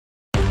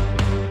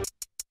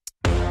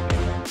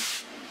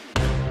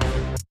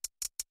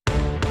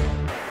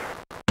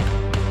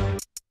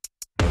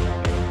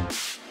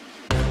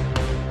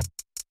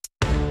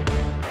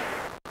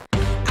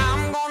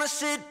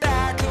sit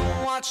back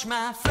and watch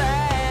my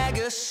flag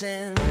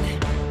ascend.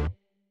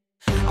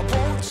 I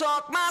won't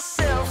talk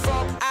myself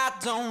up, I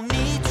don't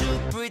need to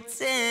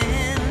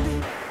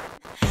pretend.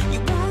 You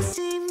won't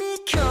see me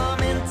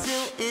coming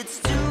till it's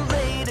too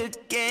late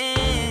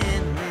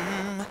again.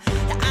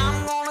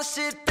 I'm gonna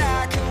sit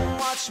back and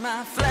watch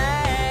my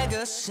flag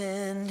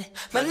ascend.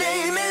 My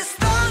name is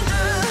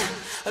thunder,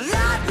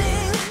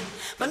 lightning.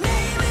 My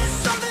name is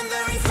something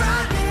very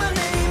frightening. My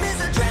name is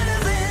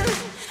adrenaline,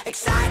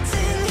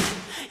 exciting.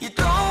 You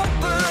don't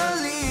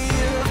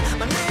believe.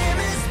 My name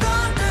is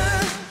thunder,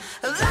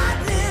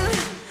 lightning.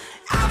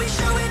 I'll be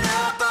showing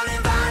up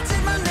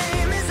uninvited. My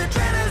name is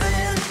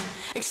adrenaline,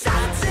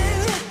 exciting.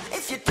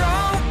 If you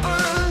don't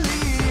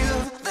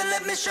believe, then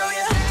let me show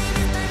you.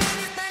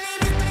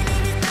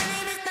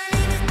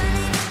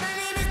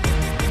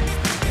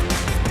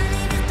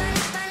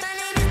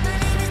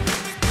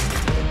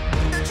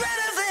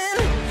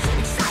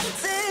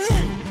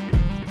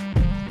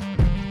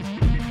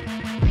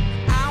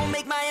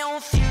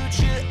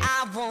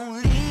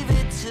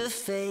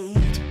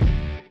 Fate.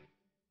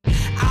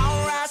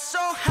 I'll rise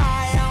so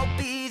high, I'll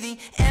be the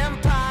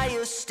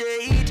Empire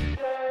State.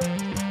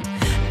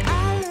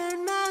 I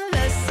learned my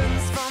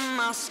lessons from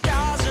my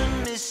scars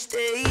and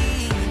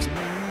mistakes.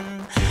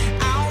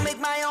 I'll make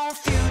my own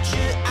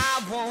future,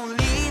 I won't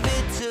leave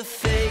it to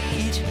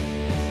fate.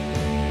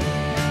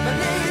 My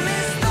name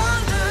is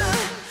thunder,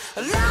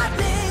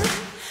 lightning.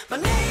 My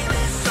name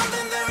is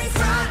something very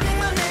frightening.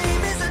 My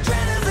name is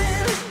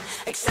adrenaline,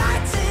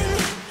 exciting.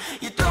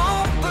 You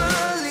don't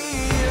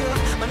believe.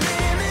 My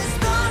name is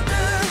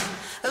thunder,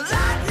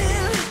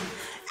 lightning.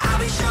 I'll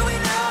be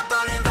showing up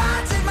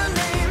uninvited. My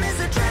name is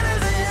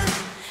adrenaline,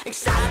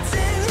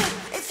 exciting.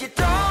 If you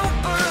don't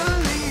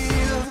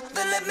believe,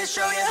 then let me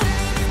show you.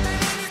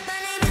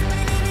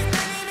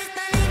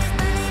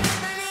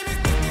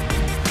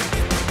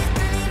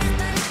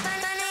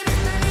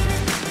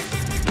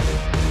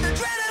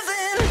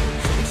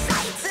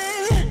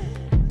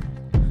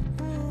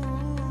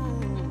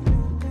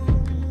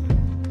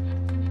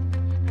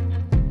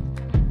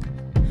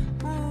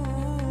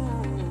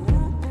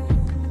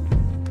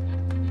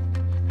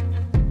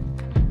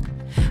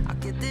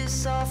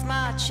 Off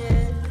my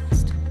chest.